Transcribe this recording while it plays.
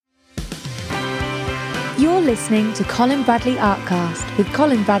You're listening to Colin Bradley Artcast with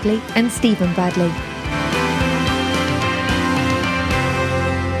Colin Bradley and Stephen Bradley.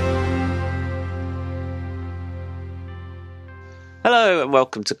 Hello and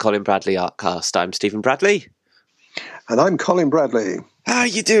welcome to Colin Bradley Artcast. I'm Stephen Bradley. And I'm Colin Bradley. How are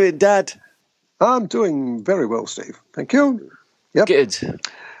you doing, Dad? I'm doing very well, Steve. Thank you. Yep. Good.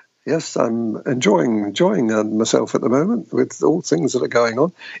 Yes, I'm enjoying myself at the moment with all things that are going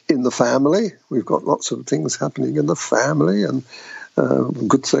on in the family. We've got lots of things happening in the family and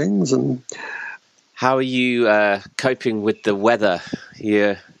good things. And how are you coping with the weather?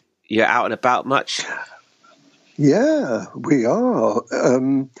 You're out and about much? Yeah, we are.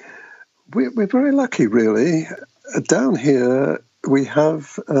 We're very lucky, really. Down here, we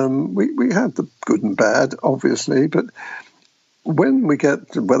have we have the good and bad, obviously, but when we get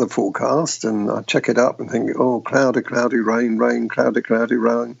the weather forecast and I check it up and think, oh, cloudy, rain, cloudy,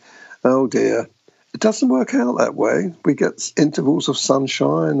 rain, oh dear. It doesn't work out that way. We get intervals of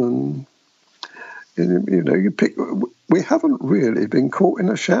sunshine and, we haven't really been caught in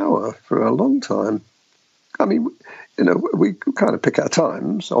a shower for a long time. I mean, we kind of pick our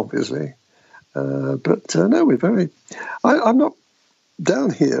times, obviously. But no, we're very... I'm not...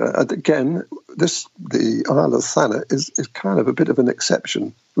 Down here, again, the Isle of Thanet is kind of a bit of an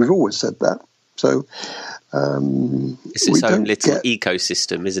exception. We've always said that. So it's its own little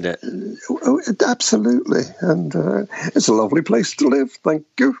ecosystem, isn't it? Oh, absolutely. And it's a lovely place to live, thank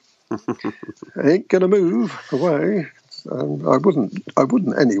you. I ain't going to move away. I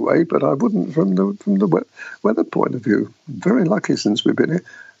wouldn't anyway, but I wouldn't from the weather point of view. Very lucky since we've been here.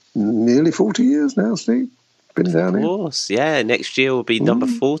 Nearly 40 years now, Steve. Been down here. Of course, yeah. Next year will be number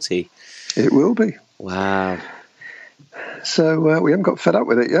 40. It will be. Wow. So we haven't got fed up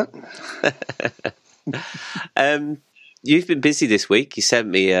with it yet. You've been busy this week. You sent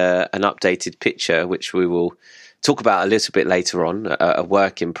me an updated picture, which we will talk about a little bit later on, a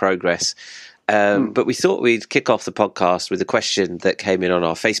work in progress. But we thought we'd kick off the podcast with a question that came in on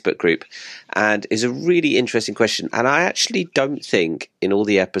our Facebook group and is a really interesting question. And I actually don't think in all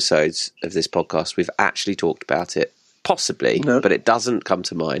the episodes of this podcast we've actually talked about it, possibly, but it doesn't come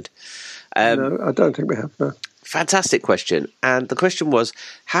to mind. No, I don't think we have. No. Fantastic question. And the question was,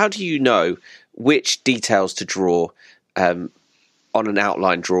 how do you know which details to draw on an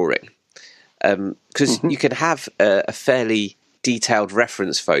outline drawing? Because you can have a fairly detailed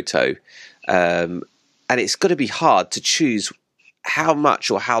reference photo, and it's got to be hard to choose how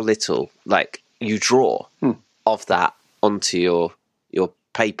much or how little you draw of that onto your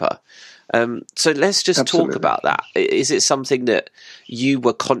paper. So let's just talk about that. Is it something that you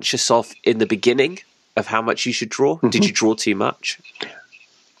were conscious of in the beginning of how much you should draw? Did you draw too much?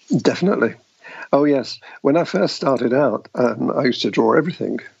 Definitely. Oh, yes. When I first started out, I used to draw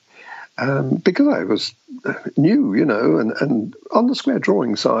everything. Because I was new, and on the square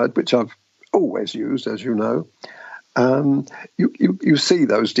drawing side, which I've always used, as you know, you see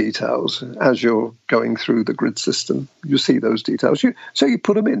those details as you're going through the grid system. You see those details, so you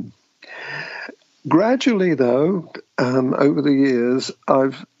put them in. Gradually, though, over the years,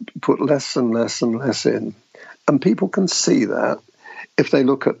 I've put less and less and less in, and people can see that if they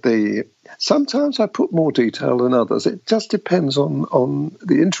look at the. Sometimes I put more detail than others. It just depends on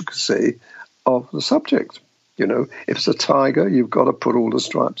the intricacy of the subject. If it's a tiger, you've got to put all the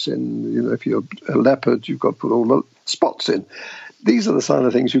stripes in. If you're a leopard, you've got to put all the spots in. These are the kind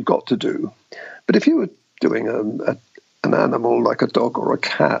of things you've got to do. But if you were doing an animal like a dog or a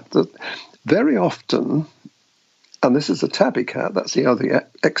cat, that very often, and this is a tabby cat, that's the other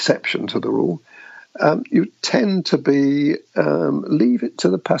exception to the rule, you tend to leave it to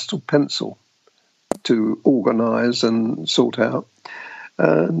the pastel pencil to organise and sort out.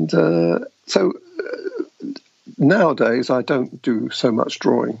 And so nowadays I don't do so much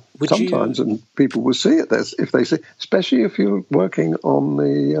drawing. Sometimes, and people will see it. If they see, especially if you're working on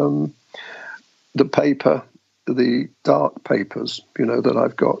the paper, the dark papers, that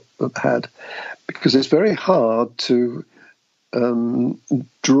I've had, because it's very hard to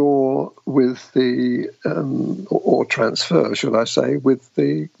draw with the or transfer, should I say, with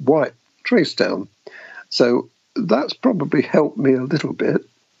the white trace down. So that's probably helped me a little bit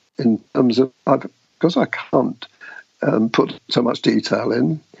in terms of because I can't put so much detail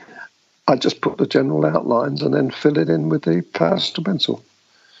in. I just put the general outlines and then fill it in with the pastel pencil.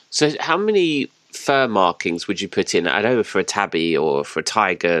 So how many fur markings would you put in? I know for a tabby or for a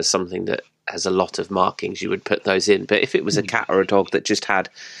tiger, something that has a lot of markings, you would put those in. But if it was a cat or a dog that just had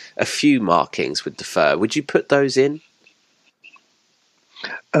a few markings with the fur, would you put those in?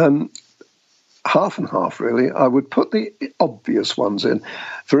 half and half, really. I would put the obvious ones in.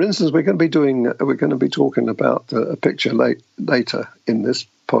 For instance, we're going to be talking about a picture later in this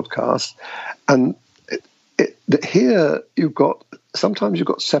podcast, and here sometimes you've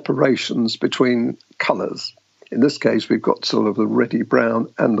got separations between colours. In this case, we've got sort of the reddy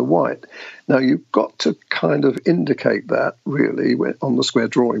brown and the white. Now, you've got to kind of indicate that, really, on the square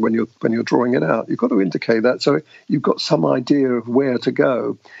drawing when you're drawing it out. You've got to indicate that so you've got some idea of where to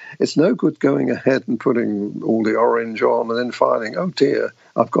go. It's no good going ahead and putting all the orange on and then finding, oh dear,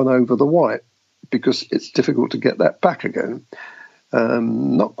 I've gone over the white, because it's difficult to get that back again.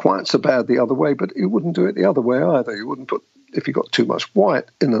 Not quite so bad the other way, but you wouldn't do it the other way either. You wouldn't put, if you've got too much white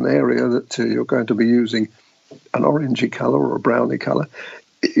in an area that you're going to be using an orangey colour or a browny colour,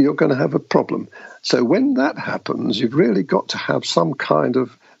 you're going to have a problem. So when that happens, you've really got to have some kind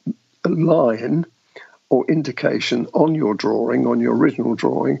of line or indication on your drawing, on your original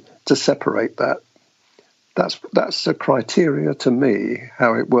drawing, to separate that. That's the criteria to me,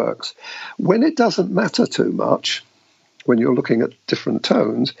 how it works. When it doesn't matter too much, when you're looking at different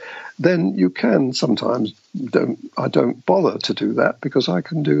tones, then you can sometimes I don't bother to do that, because I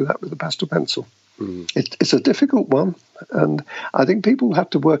can do that with a pastel pencil. It's a difficult one, and I think people have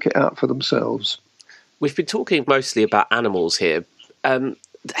to work it out for themselves. We've been talking mostly about animals here.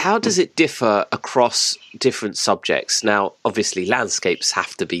 How does it differ across different subjects? Now, obviously, landscapes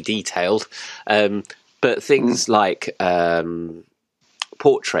have to be detailed, but things like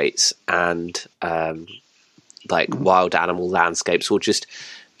portraits and like wild animal landscapes, or just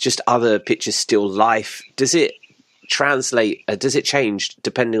other pictures, still life, does it translate? Does it change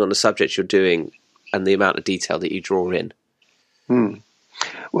depending on the subject you're doing and the amount of detail that you draw in?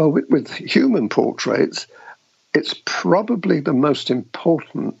 Well, with human portraits, it's probably the most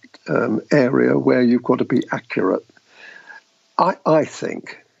important area where you've got to be accurate, I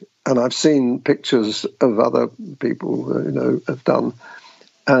think. And I've seen pictures of other people, have done,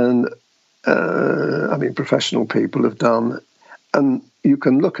 and professional people have done, and you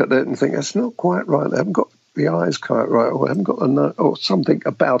can look at it and think, it's not quite right. They haven't got the eyes quite right, or haven't got or something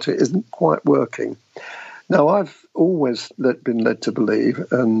about it isn't quite working. Now, I've always been led to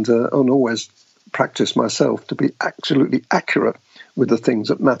believe, and always practiced myself, to be absolutely accurate with the things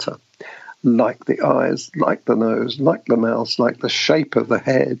that matter, like the eyes, like the nose, like the mouth, like the shape of the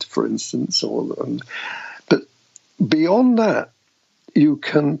head, for instance. But beyond that, you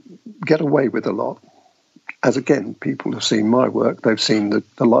can get away with a lot. As again, people have seen my work; they've seen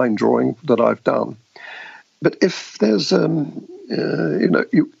the line drawing that I've done. But if there's, you've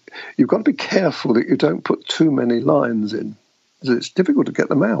got to be careful that you don't put too many lines in. It's difficult to get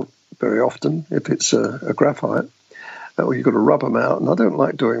them out very often if it's a graphite, or you've got to rub them out, and I don't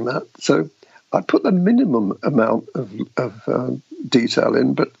like doing that. So I put the minimum amount of detail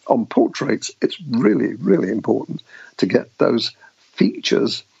in, but on portraits, it's really, really important to get those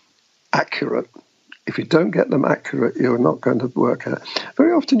features accurate. If you don't get them accurate, you're not going to work out.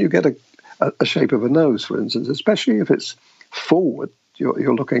 Very often you get a shape of a nose, for instance, especially if it's forward.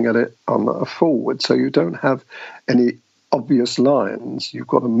 You're looking at it on a forward, so you don't have any obvious lines. You've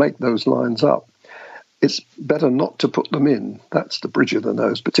got to make those lines up. It's better not to put them in. That's the bridge of the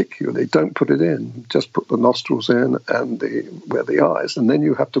nose particularly. Don't put it in. Just put the nostrils in and where the eyes, and then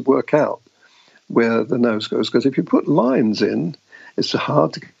you have to work out where the nose goes. Because if you put lines in, it's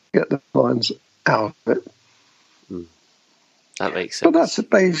hard to get the lines out of it. That makes sense. But that's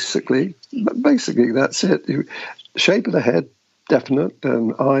basically that's it. Shape of the head, definite,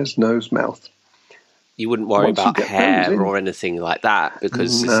 and eyes, nose, mouth. You wouldn't worry about hair or anything like that,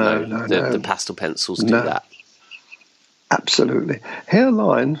 because the pastel pencils do that. Absolutely.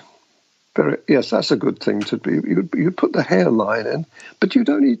 Hairline, yes, that's a good thing to be. You put the hairline in, but you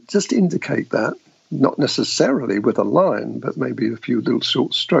don't need just indicate that, not necessarily with a line, but maybe a few little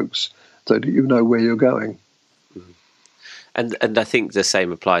short strokes so that you know where you're going. And I think the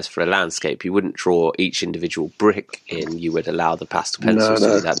same applies for a landscape. You wouldn't draw each individual brick in. You would allow the pastel pencils to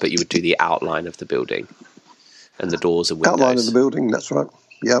do that, but you would do the outline of the building and the doors and windows. Outline of the building, that's right.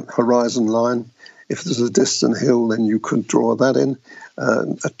 Yeah, horizon line. If there's a distant hill, then you could draw that in.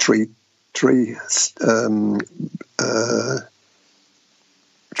 A tree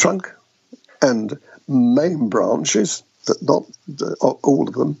trunk and main branches, but not all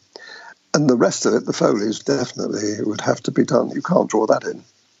of them. And the rest of it, the foliage, definitely would have to be done. You can't draw that in.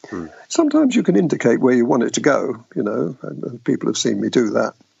 Sometimes you can indicate where you want it to go, and people have seen me do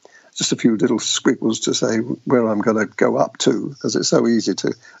that. Just a few little squiggles to say where I'm going to go up to, because it's so easy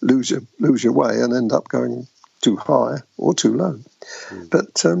to lose your way and end up going too high or too low.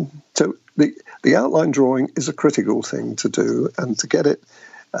 But so the outline drawing is a critical thing to do, and to get it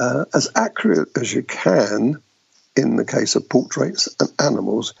as accurate as you can in the case of portraits and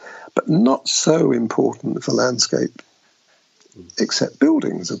animals, but not so important for landscape, except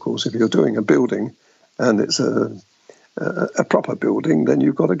buildings, of course. If you're doing a building and it's a proper building, then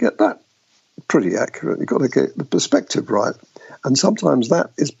you've got to get that pretty accurate. You've got to get the perspective right. And sometimes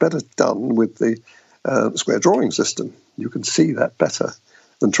that is better done with the square drawing system. You can see that better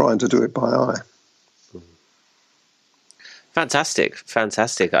than trying to do it by eye. Fantastic.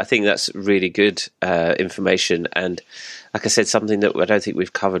 I think that's really good information, and like I said, something that I don't think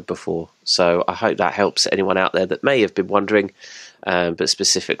we've covered before. So I hope that helps anyone out there that may have been wondering, but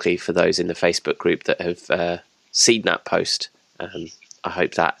specifically for those in the Facebook group that have seen that post. I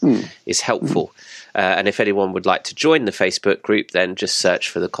hope that is helpful. And if anyone would like to join the Facebook group, then just search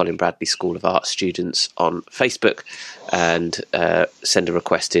for the Colin Bradley School of Art students on Facebook and send a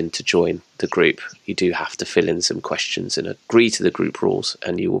request in to join the group. You do have to fill in some questions and agree to the group rules,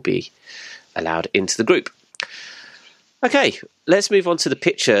 and you will be allowed into the group. Okay, let's move on to the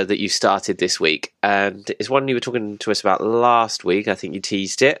picture that you started this week. And it's one you were talking to us about last week. I think you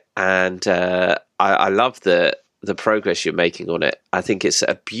teased it. And I love the progress you're making on it. I think it's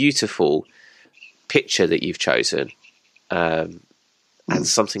a beautiful picture that you've chosen, and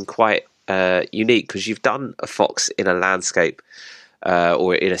something quite unique, because you've done a fox in a landscape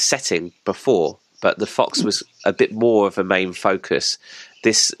or in a setting before, but the fox was a bit more of a main focus.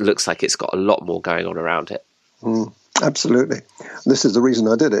 This looks like it's got a lot more going on around it. Absolutely. This is the reason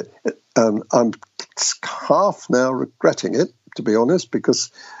I did it. I'm half now regretting it, to be honest,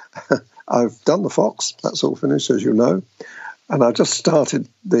 because I've done the fox. That's all finished, as you know. And I've just started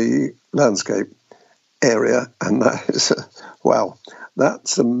the landscape area. And that is, wow,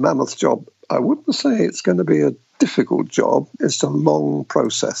 that's a mammoth job. I wouldn't say it's going to be a difficult job. It's a long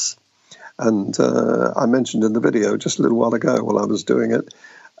process. And I mentioned in the video just a little while ago while I was doing it,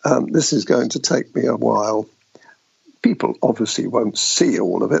 this is going to take me a while. People obviously won't see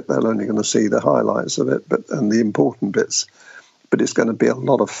all of it. They're only going to see the highlights of it and the important bits. But it's going to be a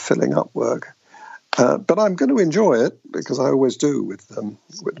lot of filling up work. But I'm going to enjoy it, because I always do with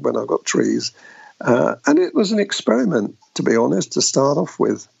when I've got trees. And it was an experiment, to be honest, to start off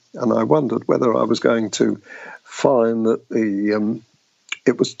with. And I wondered whether I was going to find that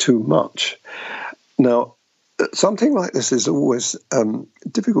it was too much. Now, something like this is always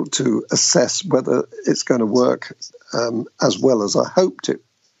difficult to assess whether it's going to work as well as I hoped it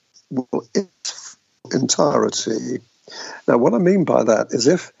will in its entirety. Now, what I mean by that is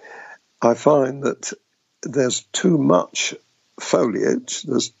if I find that there's too much foliage,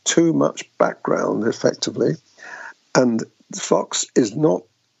 there's too much background, effectively, and the fox is not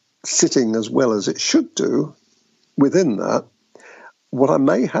sitting as well as it should do within that, what I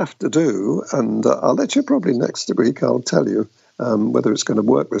may have to do, and I'll let you probably next week, I'll tell you whether it's going to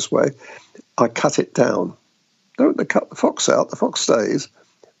work this way, I cut it down. Don't cut the fox out, the fox stays,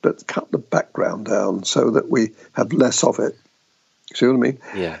 but cut the background down so that we have less of it. See what I mean?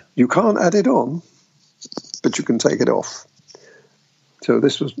 Yeah. You can't add it on, but you can take it off. So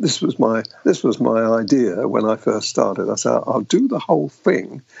this was my idea when I first started. I said, I'll do the whole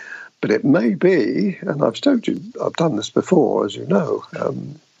thing, but it may be, and I've told you, I've done this before, as you know,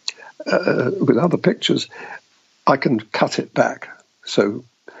 with other pictures, I can cut it back. So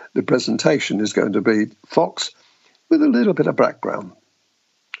the presentation is going to be fox with a little bit of background,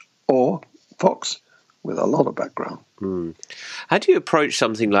 or fox with a lot of background. How do you approach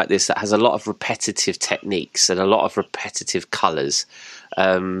something like this that has a lot of repetitive techniques and a lot of repetitive colours?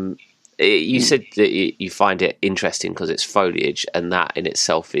 You said that you find it interesting because it's foliage, and that in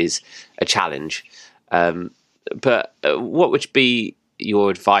itself is a challenge. But what would be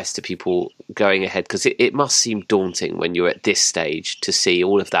your advice to people going ahead? Because it must seem daunting when you're at this stage to see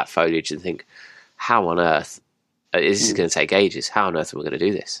all of that foliage and think, how on earth, this is going to take ages. How on earth are we going to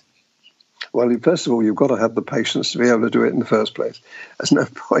do this? Well, first of all, you've got to have the patience to be able to do it in the first place. There's no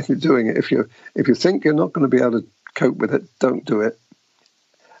point in doing it. If you think you're not going to be able to cope with it, don't do it.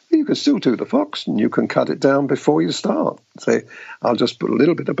 You can still do the fox, and you can cut it down before you start. Say, I'll just put a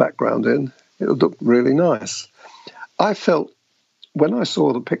little bit of background in. It'll look really nice. I felt, when I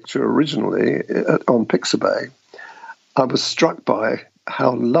saw the picture originally on Pixabay, I was struck by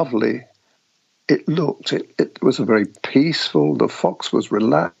how lovely it looked. It was a very peaceful, the fox was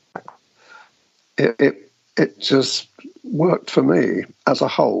relaxed. It just worked for me as a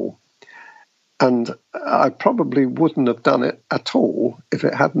whole. And I probably wouldn't have done it at all if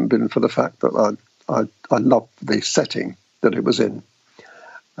it hadn't been for the fact that I loved the setting that it was in.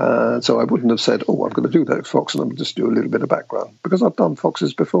 So I wouldn't have said, I'm going to do that fox and I'm just do a little bit of background, because I've done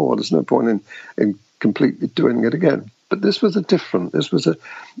foxes before. There's no point in completely doing it again. But this was a different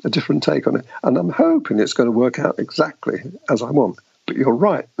take on it, and I'm hoping it's going to work out exactly as I want. But you're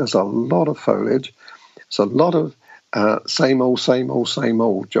right. There's a lot of foliage. It's a lot of same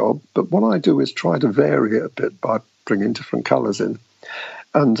old job. But what I do is try to vary it a bit by bringing different colours in.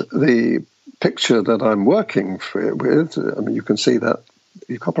 And the picture that I'm working with, I mean, you can see that,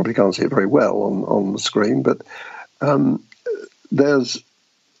 you probably can't see it very well on the screen, but there's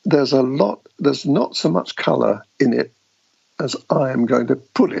not so much colour in it as I am going to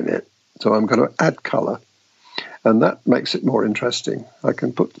put in it. So I'm going to add colour, and that makes it more interesting. I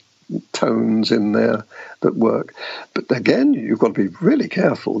can put tones in there that work. But again, you've got to be really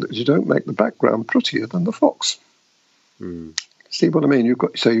careful that you don't make the background prettier than the fox. Mm. See what I mean? You've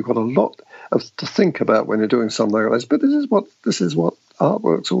got a lot to think about when you're doing something like this. But this is what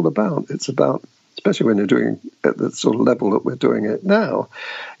artwork's all about. It's about, especially when you're doing at the sort of level that we're doing it now,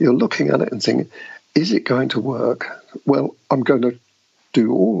 you're looking at it and thinking, is it going to work? Well, I'm going to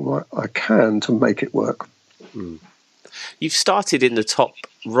do all I can to make it work. Mm. You've started in the top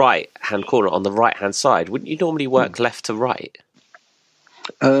right-hand corner on the right-hand side. Wouldn't you normally work left to right?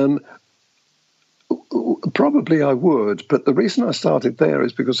 Probably I would, but the reason I started there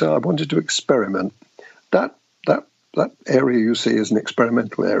is because I wanted to experiment. That area you see is an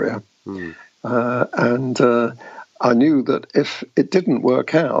experimental area. Mm. And I knew that if it didn't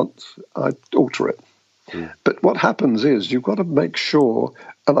work out, I'd alter it. Mm. But what happens is you've got to make sure,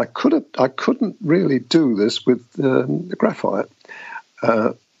 and I couldn't really do this with graphite.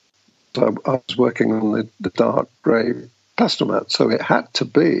 So I was working on the dark grey pastel mat, so it had to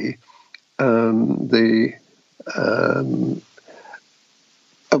be the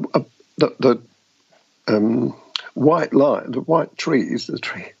white line, the white trees, the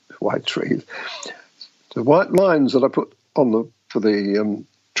white lines that I put on for the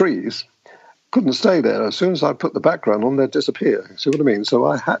trees couldn't stay there. As soon as I put the background on, they'd disappear. See what I mean? So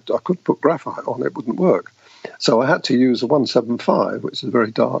I couldn't put graphite on; it wouldn't work. So I had to use a 175, which is a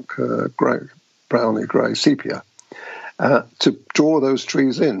very dark grey, browny grey sepia, to draw those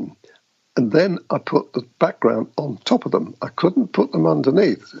trees in. And then I put the background on top of them. I couldn't put them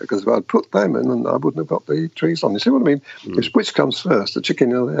underneath, because if I'd put them in, and I wouldn't have got the trees on. You see what I mean? Mm. It's which comes first, the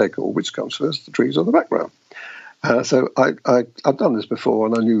chicken or the egg, or which comes first, the trees or the background. So I've done this before,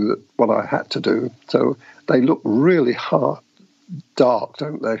 and I knew that what I had to do. So they look really dark,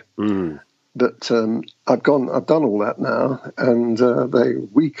 don't they? Mm. But I've done all that now, and they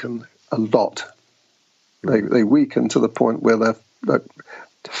weaken a lot. They weaken to the point where they're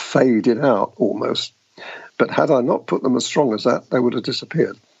faded out almost. But had I not put them as strong as that, they would have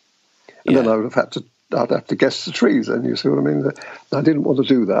disappeared. And then I'd have to guess the trees, and you see what I mean? I didn't want to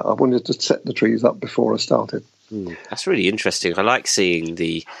do that. I wanted to set the trees up before I started. That's really interesting. I like seeing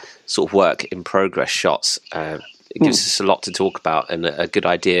the sort of work in progress shots. It gives us a lot to talk about, and a good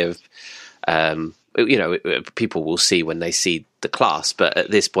idea of, people will see when they see the class, but at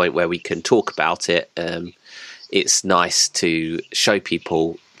this point where we can talk about it, it's nice to show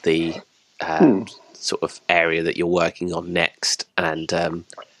people the sort of area that you're working on next, and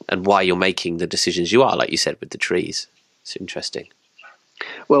why you're making the decisions you are, like you said, with the trees. It's interesting.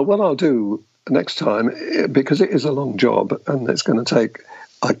 Well, what I'll do next time, because it is a long job and it's going to take,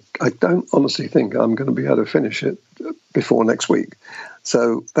 I don't honestly think I'm going to be able to finish it before next week.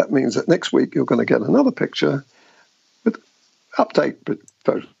 So that means that next week you're going to get another picture with update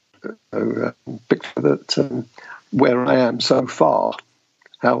photo, picture that where I am so far,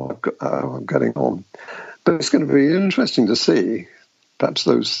 how I'm getting on. But it's going to be interesting to see perhaps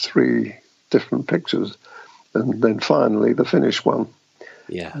those three different pictures, and then finally the finished one.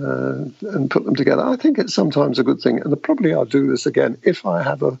 Yeah, and put them together. I think it's sometimes a good thing, and probably I'll do this again if I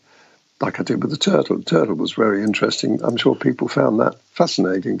have like I did with the turtle. The turtle was very interesting. I'm sure people found that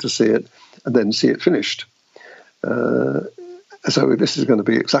fascinating to see it and then see it finished. So this is going to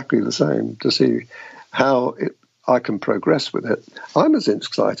be exactly the same, to see how I can progress with it. I'm as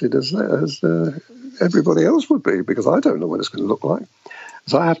excited as everybody else would be, because I don't know what it's going to look like.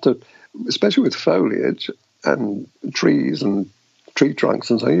 So I have to, especially with foliage and trees and tree trunks,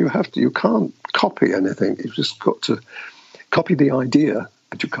 and so you can't copy anything. You've just got to copy the idea,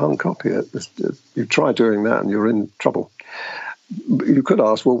 but you can't copy it. You try doing that and you're in trouble. You could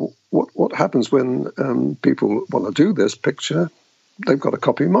ask, well, what happens when people want to do this picture? They've got to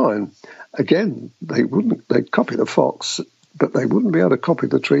copy mine. Again, they'd copy the fox, but they wouldn't be able to copy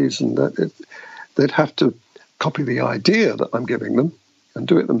the trees, and they'd have to copy the idea that I'm giving them and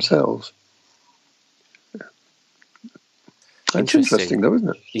do it themselves. That's interesting, though, isn't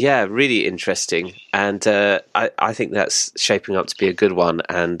it? Yeah, really interesting. And I think that's shaping up to be a good one.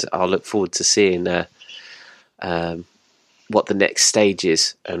 And I'll look forward to seeing what the next stage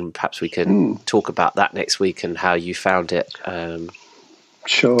is, and perhaps we can talk about that next week and how you found it.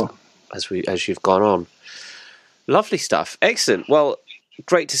 Sure. As you've gone on. Lovely stuff. Excellent. Well,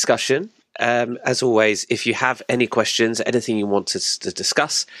 great discussion. As always, if you have any questions, anything you want us to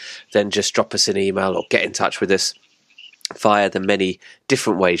discuss, then just drop us an email or get in touch with us via the many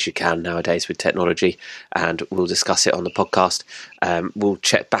different ways you can nowadays with technology, and we'll discuss it on the podcast. We'll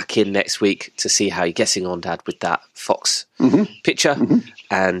check back in next week to see how you're getting on, Dad, with that Fox picture.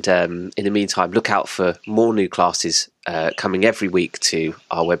 And in the meantime, look out for more new classes coming every week to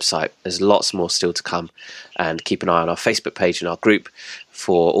our website. There's lots more still to come, and keep an eye on our Facebook page and our group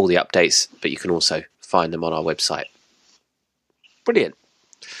for all the updates, but you can also find them on our website. Brilliant.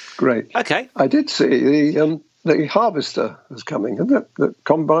 Great. Okay. I did see the harvester is coming, isn't it? The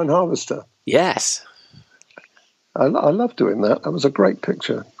combine harvester. Yes. I love doing that. That was a great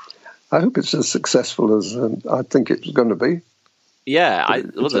picture. I hope it's as successful as I think it's going to be. Yeah,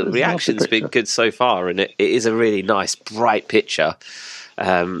 the reaction's been good so far, and it is a really nice, bright picture.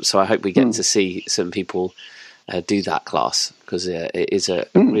 So I hope we get to see some people do that class, because it is a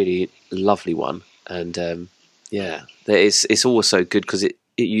really lovely one. And it's also good because it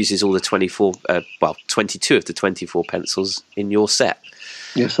uses all the 22 of the 24 pencils in your set.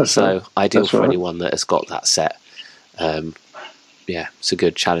 Yes, that's so right. Ideal that's for right. anyone that has got that set. It's a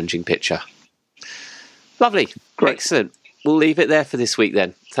good, challenging picture. Lovely. Great. Excellent. We'll leave it there for this week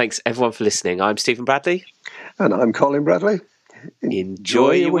then. Thanks everyone for listening. I'm Stephen Bradley. And I'm Colin Bradley.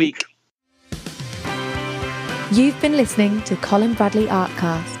 Enjoy your week. You've been listening to Colin Bradley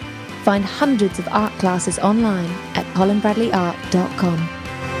Artcast. Find hundreds of art classes online at colinbradleyart.com.